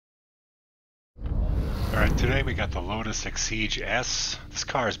Alright, today we got the Lotus Exige S. This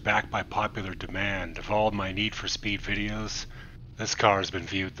car is backed by popular demand. Of all my Need for Speed videos, this car has been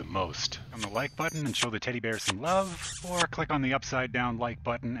viewed the most. On the like button and show the teddy bear some love, or click on the upside down like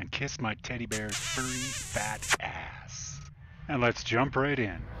button and kiss my teddy bear's furry fat ass. And let's jump right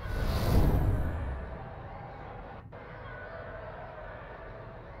in.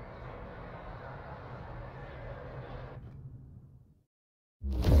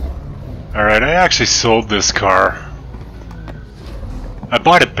 Alright, I actually sold this car. I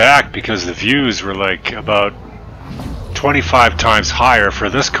bought it back because the views were like about 25 times higher for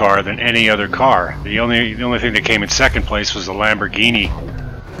this car than any other car. The only thing that came in second place was a Lamborghini.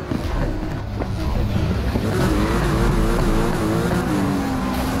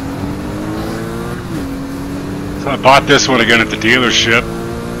 So I bought this one again at the dealership.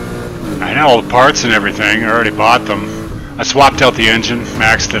 I had all the parts and everything. I already bought them. I swapped out the engine,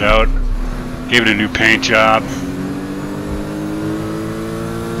 maxed it out, gave it a new paint job.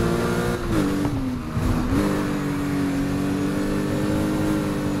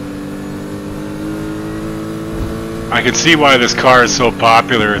 I can see why this car is so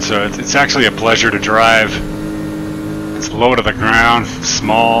popular. It's actually a pleasure to drive. It's low to the ground,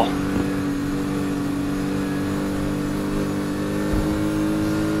 small.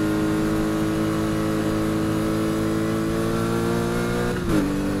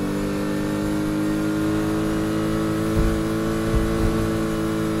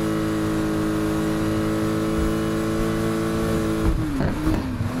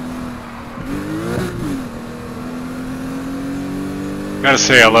 Gotta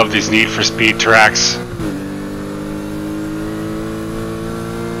say, I love these Need for Speed tracks.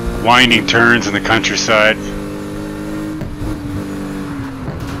 Winding turns in the countryside.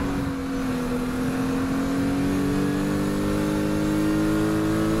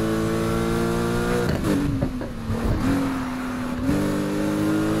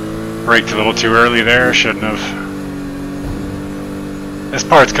 Braked a little too early there, shouldn't have. This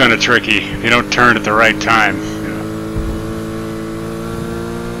part's kind of tricky. You don't turn at the right time.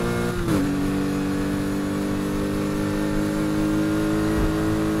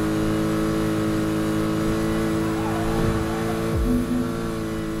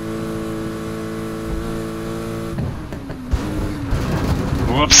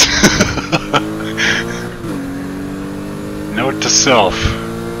 Whoops. Note to self.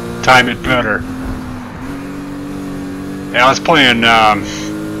 Time it better. Yeah, I was playing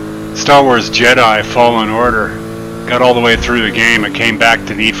Star Wars Jedi Fallen Order. Got all the way through the game and came back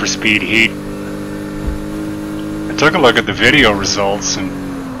to Need for Speed Heat. I took a look at the video results and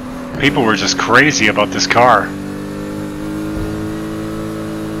people were just crazy about this car.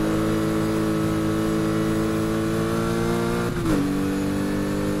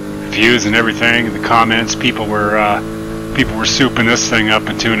 Views and everything, and the comments, people were souping this thing up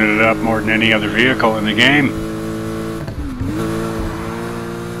and tuning it up more than any other vehicle in the game.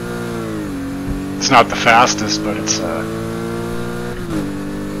 It's not the fastest, but it's a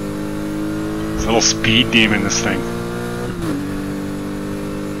little speed demon, this thing.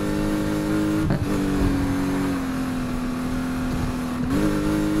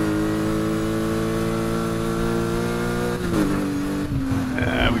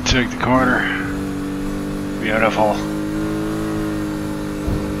 Take the corner. Beautiful.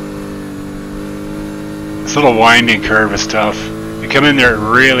 This little winding curve is tough. You come in there at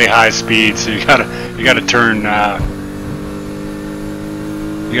really high speed, so you gotta turn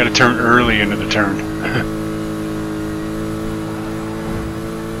early into the turn.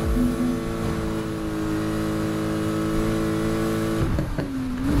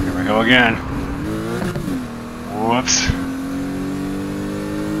 Here we go again. Whoops.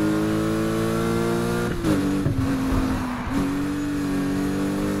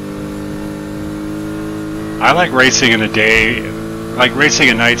 I like racing in the day, like racing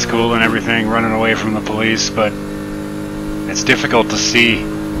at night school and everything, running away from the police, but it's difficult to see.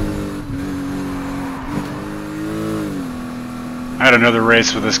 I had another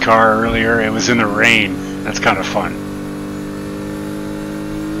race with this car earlier. It was in the rain. That's kind of fun.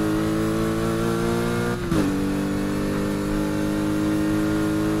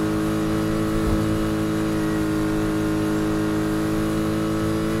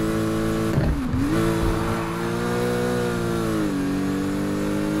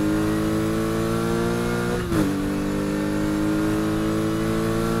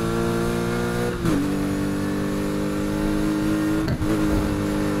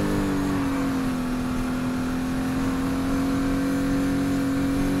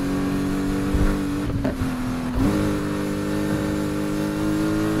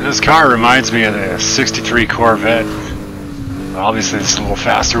 This car reminds me of the 63 Corvette. Obviously it's a little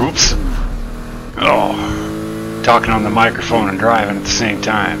faster. Oops. Oh, talking on the microphone and driving at the same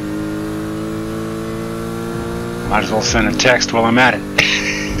time. Might as well send a text while I'm at it.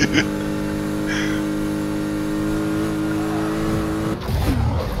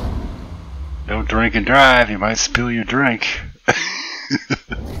 Don't drink and drive, you might spill your drink.